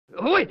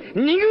おい、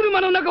荷車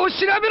の中を調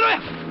べろや。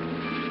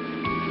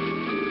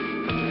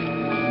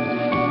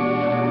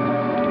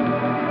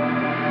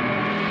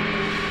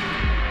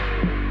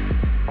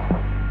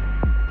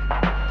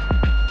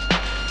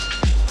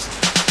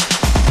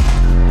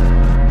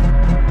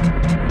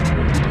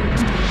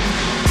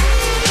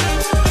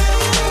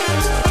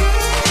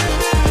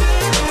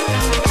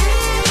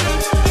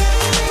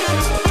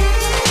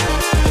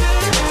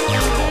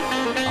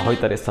Ahoj,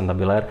 tady Standa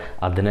Biller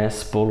a dnes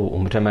spolu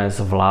umřeme s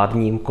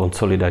vládním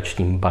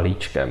konsolidačním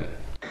balíčkem.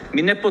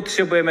 My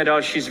nepotřebujeme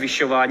další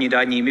zvyšování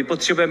daní, my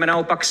potřebujeme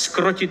naopak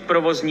zkrotit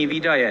provozní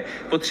výdaje,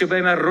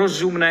 potřebujeme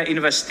rozumné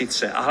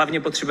investice a hlavně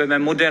potřebujeme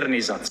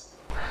modernizaci.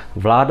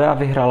 Vláda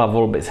vyhrála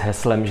volby s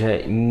heslem,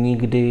 že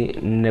nikdy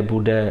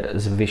nebude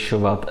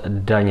zvyšovat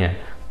daně,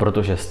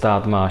 protože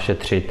stát má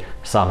šetřit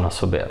sám na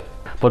sobě.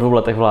 Po 2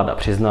 letech vláda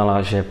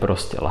přiznala, že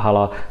prostě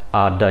lhala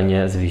a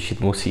daně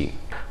zvýšit musí.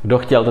 Kdo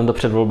chtěl, tento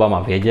před volbama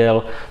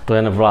věděl, to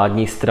jen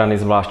vládní strany,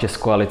 zvláště z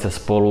koalice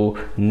Spolu,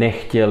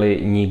 nechtěli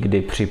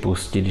nikdy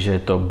připustit, že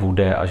to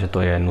bude a že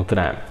to je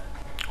nutné.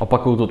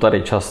 Opakuju to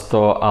tady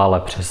často, ale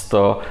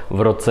přesto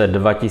v roce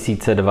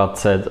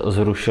 2020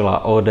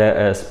 zrušila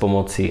ODS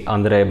pomocí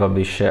Andreje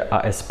Babiše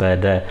a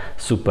SPD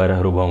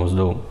superhrubou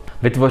mzdu.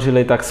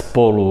 Vytvořili tak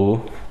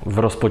Spolu v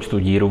rozpočtu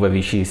díru ve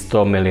výši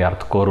 100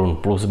 miliard korun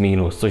plus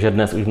minus, což je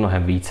dnes už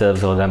mnohem více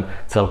vzhledem k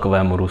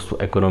celkovému růstu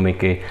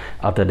ekonomiky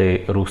a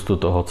tedy růstu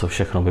toho, co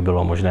všechno by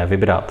bylo možné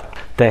vybrat.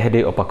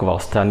 Tehdy opakoval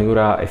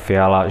Stanjura i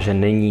Fiala, že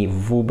není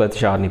vůbec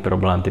žádný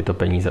problém tyto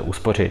peníze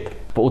uspořit.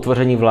 Po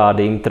utvoření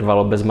vlády jim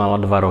trvalo bezmála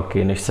 2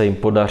 roky, než se jim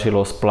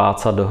podařilo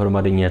splácat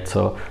dohromady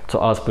něco,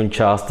 co alespoň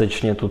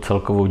částečně tu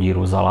celkovou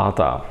díru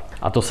zalátá.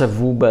 A to se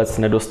vůbec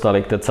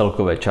nedostali k té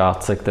celkové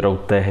částce, kterou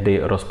tehdy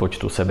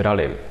rozpočtu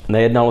sebrali.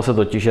 Nejednalo se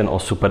totiž jen o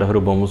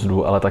superhrubou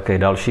mzdu, ale také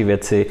další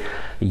věci,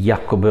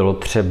 jako bylo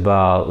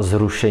třeba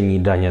zrušení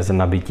daně z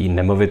nabytí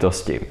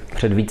nemovitosti.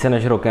 Před více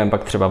než rokem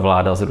pak třeba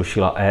vláda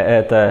zrušila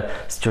EET,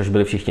 z čehož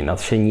byli všichni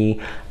nadšení,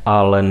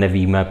 ale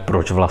nevíme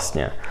proč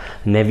vlastně.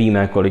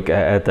 Nevíme, kolik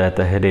EET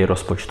tehdy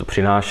rozpočtu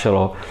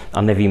přinášelo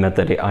a nevíme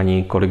tedy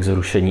ani, kolik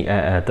zrušení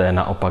EET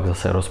naopak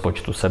zase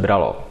rozpočtu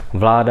sebralo.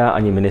 Vláda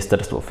ani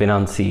ministerstvo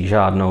financí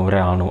žádnou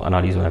reálnou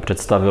analýzu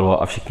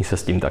nepředstavilo a všichni se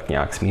s tím tak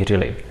nějak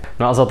smířili.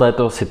 No a za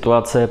této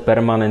situace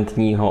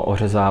permanentního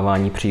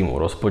ořezávání příjmu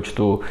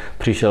rozpočtu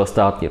přišel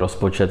státní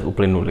rozpočet v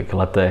uplynulých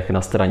letech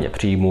na straně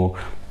příjmu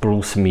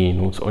plus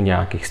minus o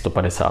nějakých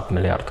 150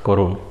 miliard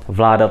korun.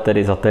 Vláda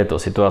tedy za této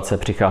situace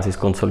přichází s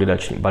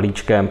konsolidačním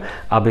balíčkem,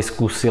 aby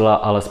zkusila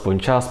alespoň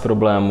část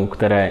problémů,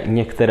 které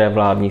některé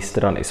vládní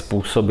strany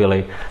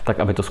způsobily, tak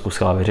aby to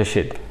zkusila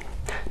vyřešit.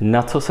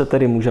 Na co se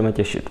tedy můžeme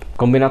těšit?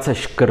 Kombinace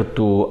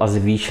škrtů a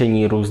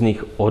zvýšení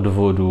různých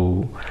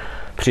odvodů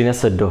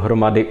přinese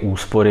dohromady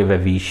úspory ve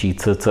výši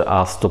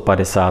cca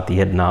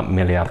 151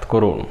 miliard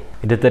korun.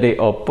 Jde tedy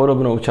o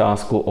podobnou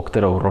částku, o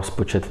kterou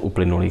rozpočet v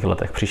uplynulých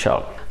letech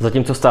přišel.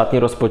 Zatímco státní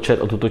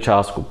rozpočet o tuto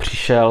částku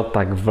přišel,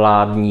 tak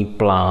vládní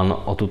plán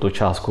o tuto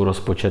částku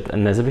rozpočet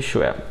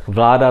nezvyšuje.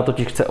 Vláda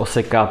totiž chce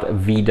osekat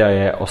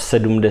výdaje o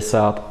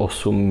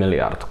 78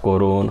 miliard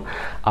korun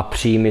a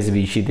příjmy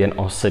zvýšit jen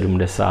o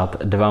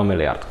 72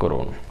 miliard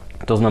korun.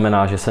 To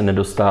znamená, že se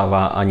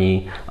nedostává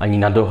ani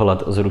na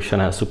dohled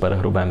zrušené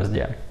superhrubé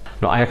mzdě.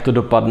 No a jak to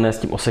dopadne s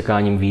tím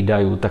osekáním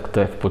výdajů, tak to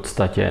je v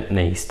podstatě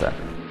nejisté.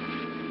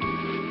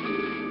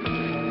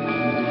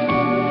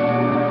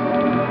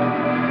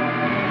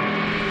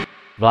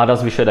 Vláda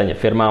zvyšuje daně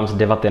firmám z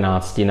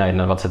 19 na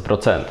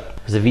 21%.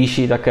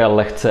 Zvýší také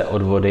lehce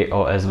odvody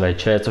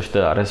OSVČ, což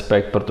teda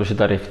respekt, protože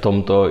tady v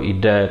tomto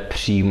jde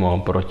přímo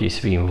proti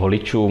svým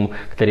voličům,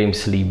 kterým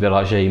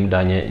slíbila, že jim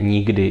daně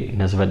nikdy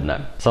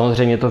nezvedne.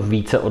 Samozřejmě to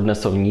více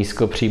odnesou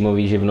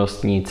nízkopříjmoví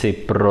živnostníci,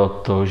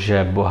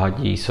 protože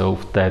bohatí jsou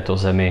v této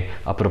zemi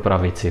a pro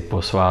pravici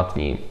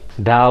posvátní.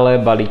 Dále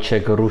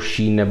balíček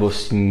ruší nebo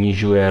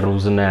snižuje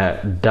různé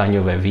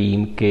daňové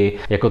výjimky,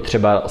 jako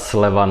třeba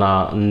sleva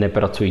na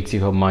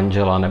nepracujícího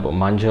manžela nebo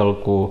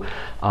manželku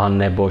a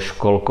nebo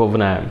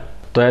školkovné.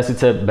 To je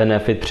sice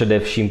benefit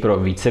především pro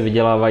více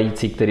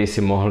vydělávající, kteří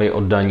si mohli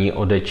od daní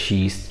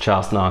odečíst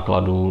část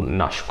nákladů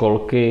na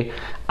školky,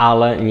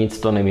 ale nic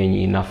to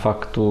nemění na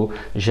faktu,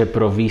 že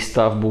pro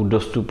výstavbu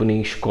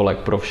dostupných školek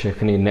pro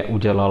všechny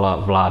neudělala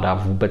vláda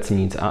vůbec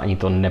nic a ani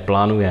to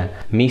neplánuje.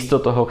 Místo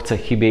toho chce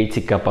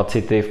chybějící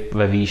kapacity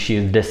ve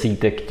výši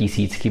desítek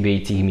tisíc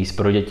chybějících míst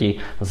pro děti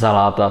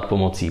zalátat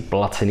pomocí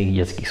placených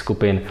dětských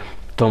skupin.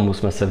 Tomu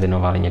jsme se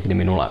věnovali někdy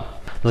minule.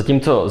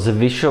 Zatímco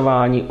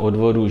zvyšování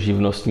odvodů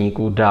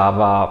živnostníků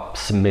dává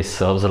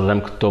smysl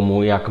vzhledem k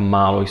tomu, jak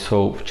málo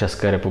jsou v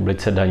České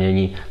republice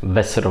danění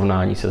ve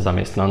srovnání se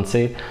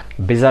zaměstnanci,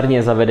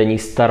 bizarně zavedení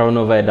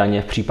staronové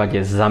daně v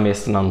případě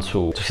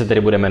zaměstnanců, což se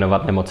tedy bude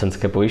jmenovat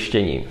nemocenské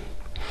pojištění.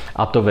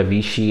 A to ve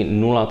výši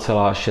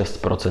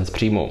 0,6% z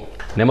příjmu.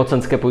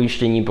 Nemocenské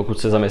pojištění, pokud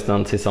se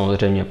zaměstnanci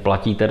samozřejmě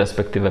platíte,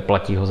 respektive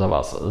platí ho za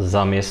vás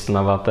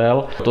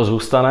zaměstnavatel, to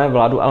zůstane.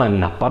 Vládu ale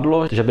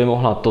napadlo, že by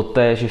mohla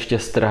totéž ještě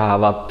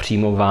strhávat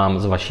přímo vám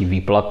z vaší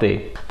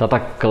výplaty. Ta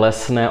tak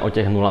klesne o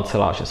těch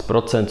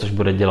 0,6%, což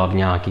bude dělat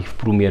nějakých v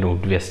průměru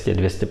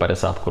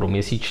 200-250 korun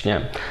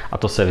měsíčně a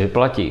to se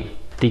vyplatí.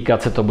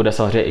 Týkat se to bude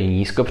samozřejmě i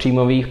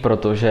nízkopříjmových,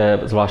 protože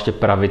zvláště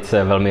pravice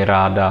je velmi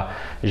ráda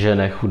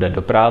žene chudé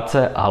do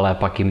práce, ale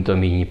pak jim to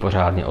míní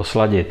pořádně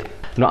osladit.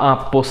 No a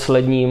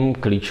posledním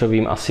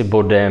klíčovým asi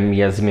bodem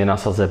je změna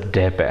sazeb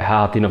DPH.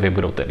 Ty nově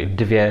budou tedy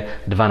 2,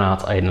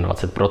 12 a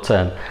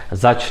 21%.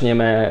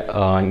 Začněme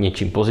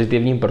něčím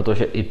pozitivním,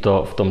 protože i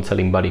to v tom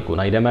celém balíku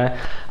najdeme.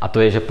 A to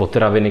je, že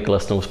potraviny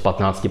klesnou z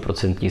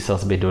 15%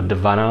 sazby do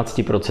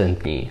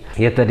 12%.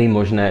 Je tedy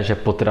možné, že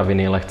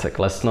potraviny lehce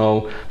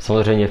klesnou.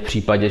 Samozřejmě v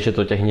případě, že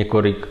to těch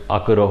několik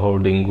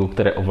agroholdingů,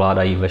 které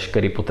ovládají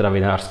veškerý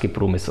potravinářský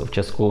průmysl v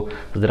Česku,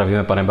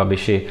 zdravíme pane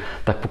Babiši,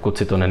 tak pokud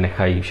si to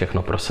nenechají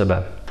všechno pro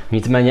sebe.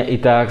 Nicméně i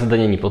tak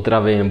zdanění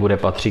potravin bude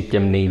patřit k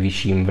těm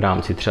nejvyšším v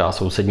rámci třeba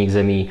sousedních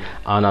zemí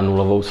a na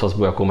nulovou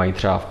sazbu, jako mají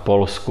třeba v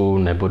Polsku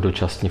nebo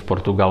dočasně v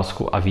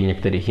Portugalsku a v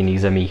některých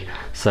jiných zemích,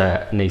 se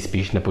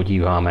nejspíš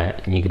nepodíváme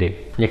nikdy.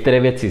 Některé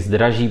věci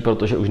zdraží,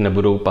 protože už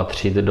nebudou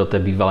patřit do té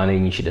bývalé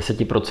nejnižší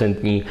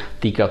 10%.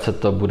 Týkat se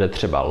to bude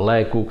třeba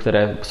léků,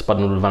 které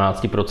spadnou do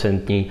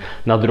 12%.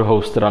 Na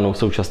druhou stranu v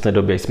současné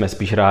době jsme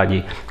spíš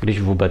rádi,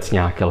 když vůbec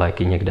nějaké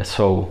léky někde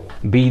jsou.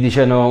 Být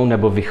ženou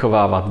nebo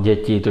vychovávat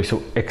děti, to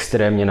jsou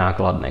extrémně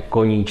nákladné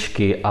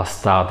koníčky a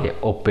stát je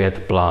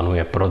opět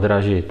plánuje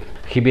prodražit.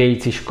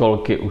 Chybějící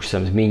školky už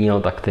jsem zmínil,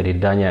 tak tedy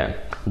daně.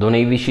 Do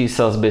nejvyšší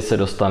sazby se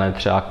dostane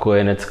třeba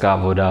kojenecká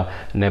voda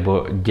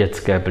nebo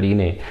dětské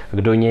plíny.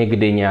 Kdo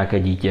někdy nějaké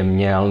dítě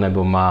měl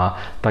nebo má,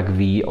 tak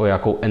ví, o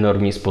jakou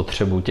enormní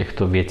spotřebu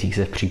těchto věcí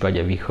se v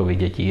případě výchovy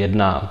dětí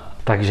jedná.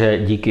 Takže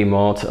díky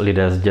moc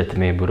lidé s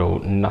dětmi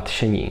budou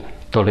nadšení.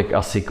 Tolik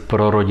asi k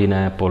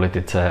prorodinné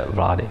politice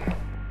vlády.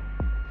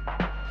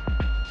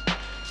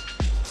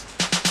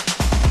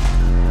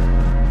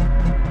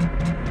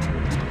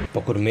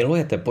 Pokud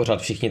milujete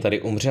pořad Všichni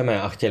tady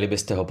umřeme a chtěli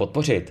byste ho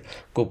podpořit,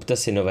 kupte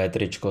si nové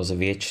tričko s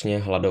věčně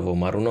hladovou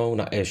marunou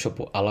na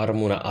e-shopu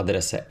Alarmu na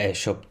adrese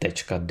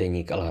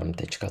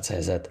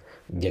e-shop.denikalarm.cz.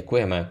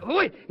 Děkujeme.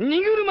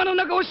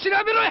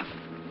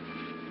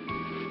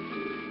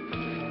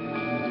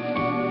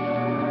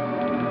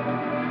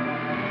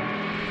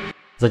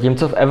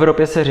 Zatímco v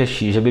Evropě se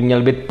řeší, že by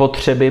měly být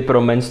potřeby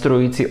pro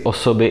menstruující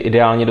osoby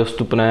ideálně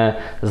dostupné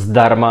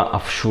zdarma a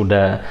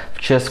všude,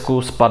 v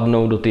Česku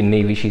spadnou do ty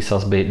nejvyšší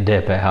sazby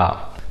DPH.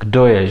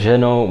 Kdo je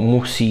ženou,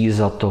 musí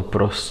za to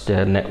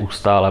prostě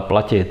neustále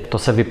platit. To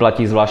se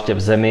vyplatí zvláště v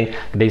zemi,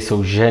 kde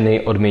jsou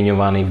ženy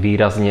odměňovány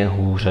výrazně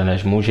hůře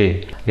než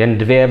muži. Jen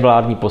 2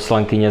 vládní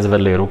poslankyně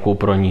zvedly ruku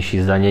pro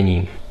nižší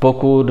zdanění.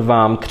 Pokud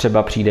vám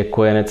třeba přijde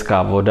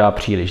kojenecká voda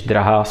příliš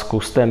drahá,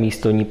 zkuste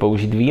místo ní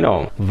použít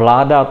víno.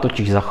 Vláda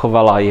totiž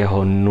zachovala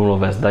jeho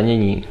nulové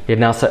zdanění.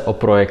 Jedná se o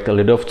projekt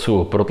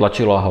lidovců,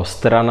 protlačila ho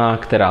strana,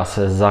 která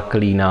se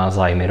zaklíná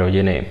zájmy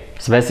rodiny.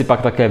 Své si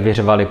pak také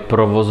vyřvali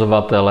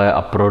provozovatelé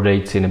a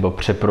prodejci nebo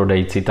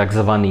přeprodejci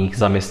takzvaných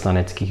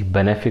zaměstnaneckých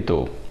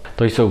benefitů.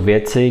 To jsou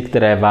věci,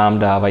 které vám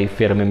dávají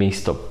firmy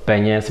místo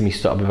peněz,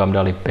 místo aby vám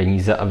dali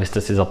peníze a vy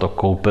jste si za to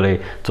koupili,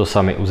 co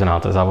sami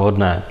uznáte za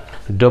vhodné.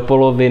 Do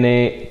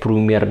poloviny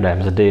průměrné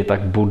mzdy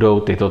tak budou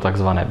tyto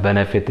takzvané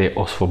benefity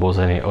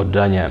osvobozeny od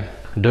daně.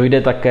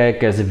 Dojde také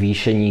ke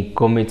zvýšení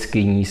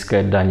komicky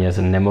nízké daně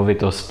z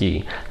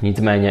nemovitostí,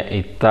 nicméně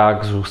i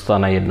tak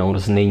zůstane jednou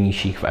z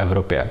nejnižších v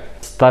Evropě.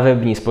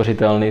 Stavební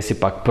spořitelny si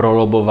pak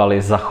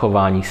prolobovali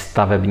zachování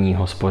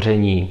stavebního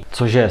spoření,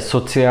 což je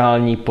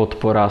sociální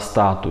podpora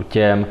státu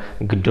těm,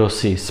 kdo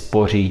si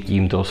spoří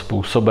tímto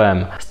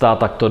způsobem. Stát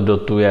takto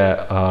dotuje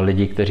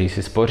lidi, kteří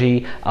si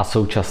spoří a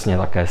současně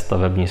také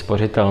stavební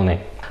spořitelny.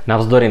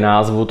 Navzdory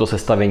názvu to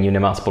sestavení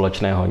nemá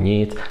společného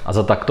nic a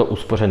za takto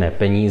uspořené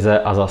peníze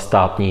a za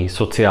státní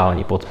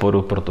sociální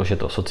podporu, protože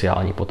to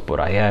sociální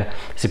podpora je,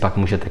 si pak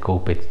můžete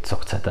koupit, co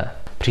chcete.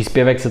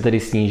 Příspěvek se tedy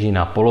sníží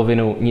na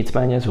polovinu,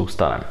 nicméně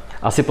zůstane.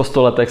 Asi po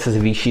 100 letech se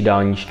zvýší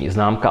dálniční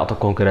známka, a to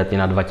konkrétně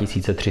na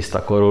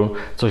 2300 korun,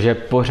 což je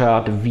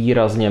pořád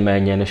výrazně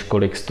méně, než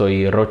kolik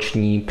stojí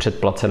roční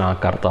předplacená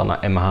karta na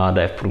MHD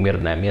v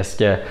průměrném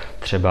městě,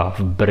 třeba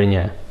v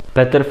Brně.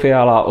 Petr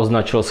Fiala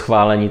označil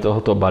schválení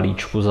tohoto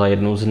balíčku za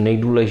jednu z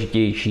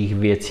nejdůležitějších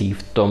věcí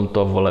v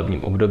tomto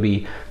volebním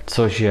období,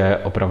 což je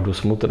opravdu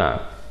smutné.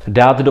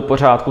 Dát do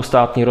pořádku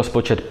státní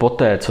rozpočet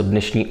poté, co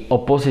dnešní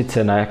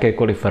opozice na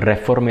jakékoliv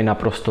reformy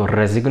naprosto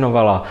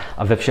rezignovala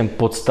a ve všem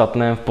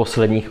podstatném v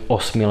posledních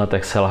 8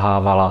 letech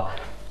selhávala,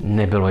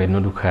 nebylo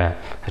jednoduché,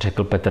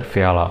 řekl Petr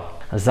Fiala.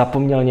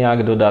 Zapomněl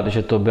nějak dodat,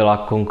 že to byla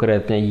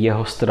konkrétně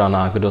jeho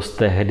strana, kdo s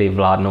tehdy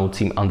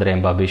vládnoucím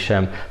Andrejem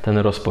Babišem ten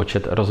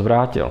rozpočet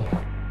rozvrátil.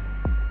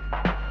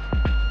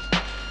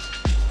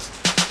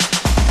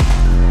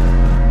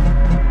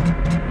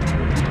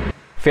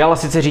 Fiala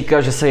sice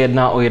říká, že se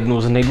jedná o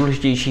jednu z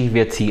nejdůležitějších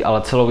věcí,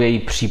 ale celou její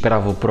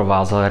přípravu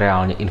provázel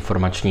reálně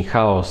informační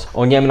chaos.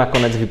 O něm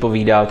nakonec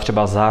vypovídá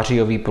třeba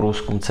zářijový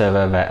průzkum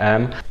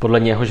CVVM, podle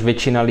něhož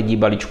většina lidí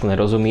balíčku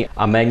nerozumí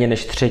a méně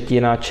než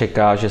třetina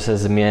čeká, že se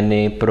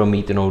změny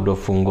promítnou do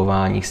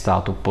fungování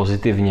státu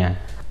pozitivně.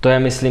 To je,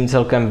 myslím,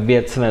 celkem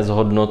věcné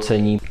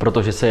zhodnocení,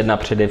 protože se jedná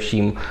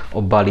především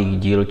o balík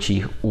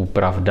dílčích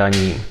úprav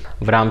daní.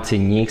 V rámci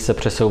nich se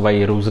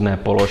přesouvají různé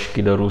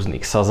položky do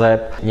různých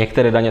sazeb,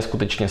 některé daně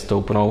skutečně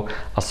stoupnou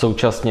a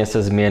současně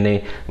se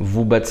změny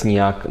vůbec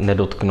nijak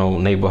nedotknou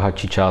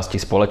nejbohatší části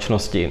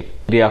společnosti.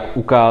 Jak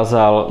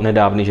ukázal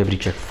nedávný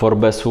žebříček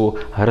Forbesu,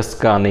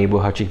 hrstka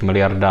nejbohatších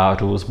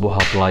miliardářů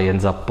zbohatla jen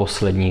za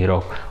poslední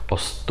rok o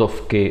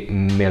stovky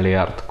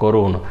miliard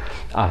korun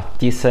a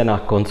ti se na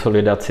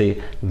konsolidaci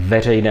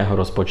veřejného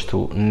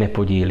rozpočtu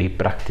nepodílí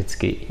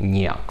prakticky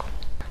nijak.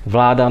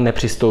 Vláda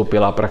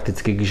nepřistoupila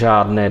prakticky k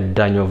žádné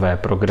daňové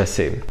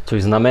progresi,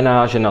 což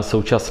znamená, že na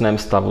současném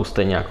stavu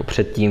stejně jako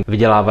předtím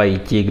vydělávají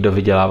ti, kdo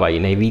vydělávají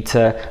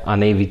nejvíce a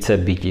nejvíce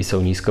bytí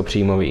jsou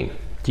nízkopříjmoví.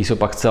 Ti jsou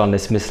pak zcela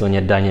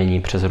nesmyslně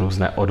danění přes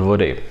různé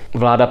odvody.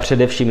 Vláda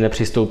především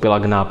nepřistoupila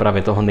k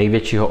nápravě toho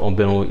největšího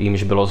omylu,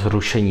 jímž bylo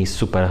zrušení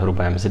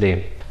superhrubé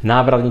mzdy.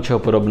 Návrat ničeho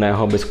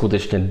podobného by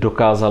skutečně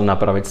dokázal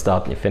napravit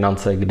státní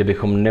finance,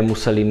 kdybychom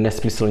nemuseli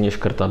nesmyslně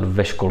škrtat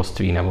ve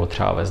školství nebo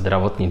třeba ve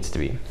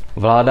zdravotnictví.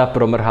 Vláda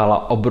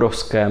promrhala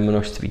obrovské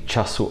množství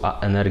času a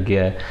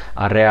energie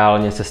a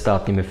reálně se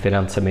státními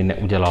financemi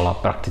neudělala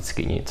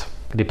prakticky nic.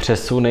 Kdy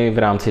přesuny v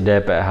rámci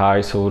DPH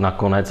jsou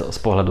nakonec z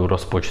pohledu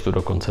rozpočtu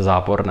dokonce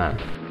záporné.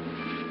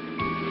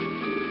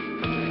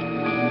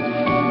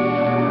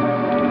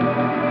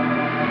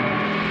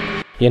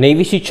 Je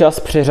nejvyšší čas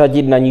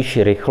přeřadit na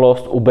nižší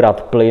rychlost,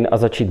 ubrat plyn a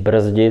začít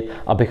brzdit,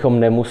 abychom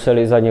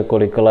nemuseli za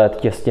několik let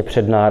těsně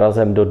před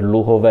nárazem do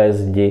dluhové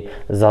zdi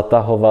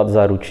zatahovat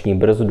za ruční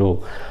brzdu.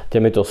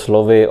 Těmito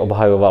slovy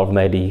obhajoval v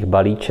médiích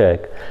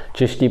Balíček.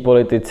 Čeští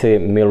politici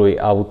milují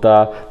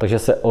auta, takže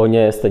se o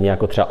ně, stejně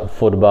jako třeba o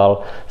fotbal,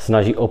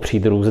 snaží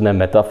opřít různé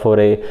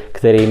metafory,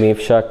 kterými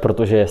však,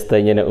 protože je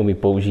stejně neumí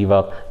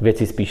používat,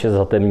 věci spíše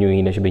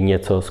zatemňují, než by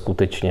něco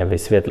skutečně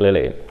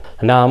vysvětlili.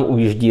 Nám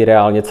ujíždí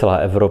reálně celá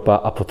Evropa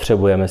a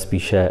potřebujeme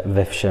spíše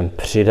ve všem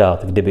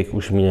přidat, kdybych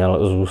už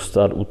měl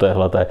zůstat u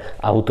téhleté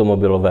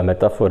automobilové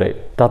metafory.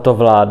 Tato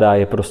vláda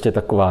je prostě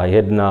taková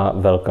jedna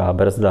velká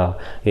brzda.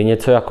 Je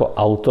něco jako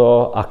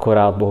auto,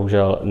 akorát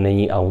bohužel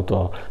není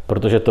auto,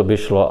 protože to by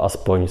šlo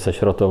aspoň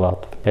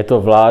sešrotovat. Je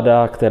to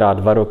vláda, která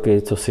 2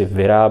 roky co si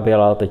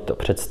vyráběla, teď to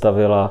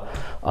představila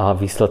a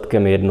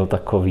výsledkem je jedno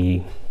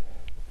takový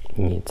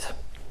nic.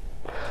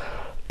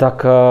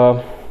 Tak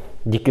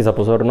díky za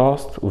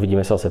pozornost,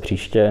 uvidíme se zase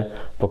příště.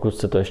 Pokud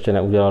jste to ještě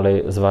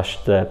neudělali,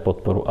 zvažte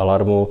podporu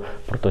Alarmu,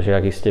 protože,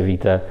 jak jistě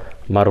víte,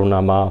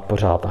 Maruna má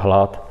pořád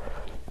hlad.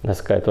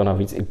 Dneska je to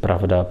navíc i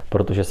pravda,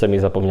 protože jsem ji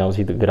zapomněl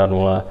vzít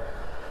granule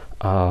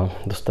a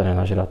dostane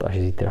nažrat až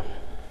zítra.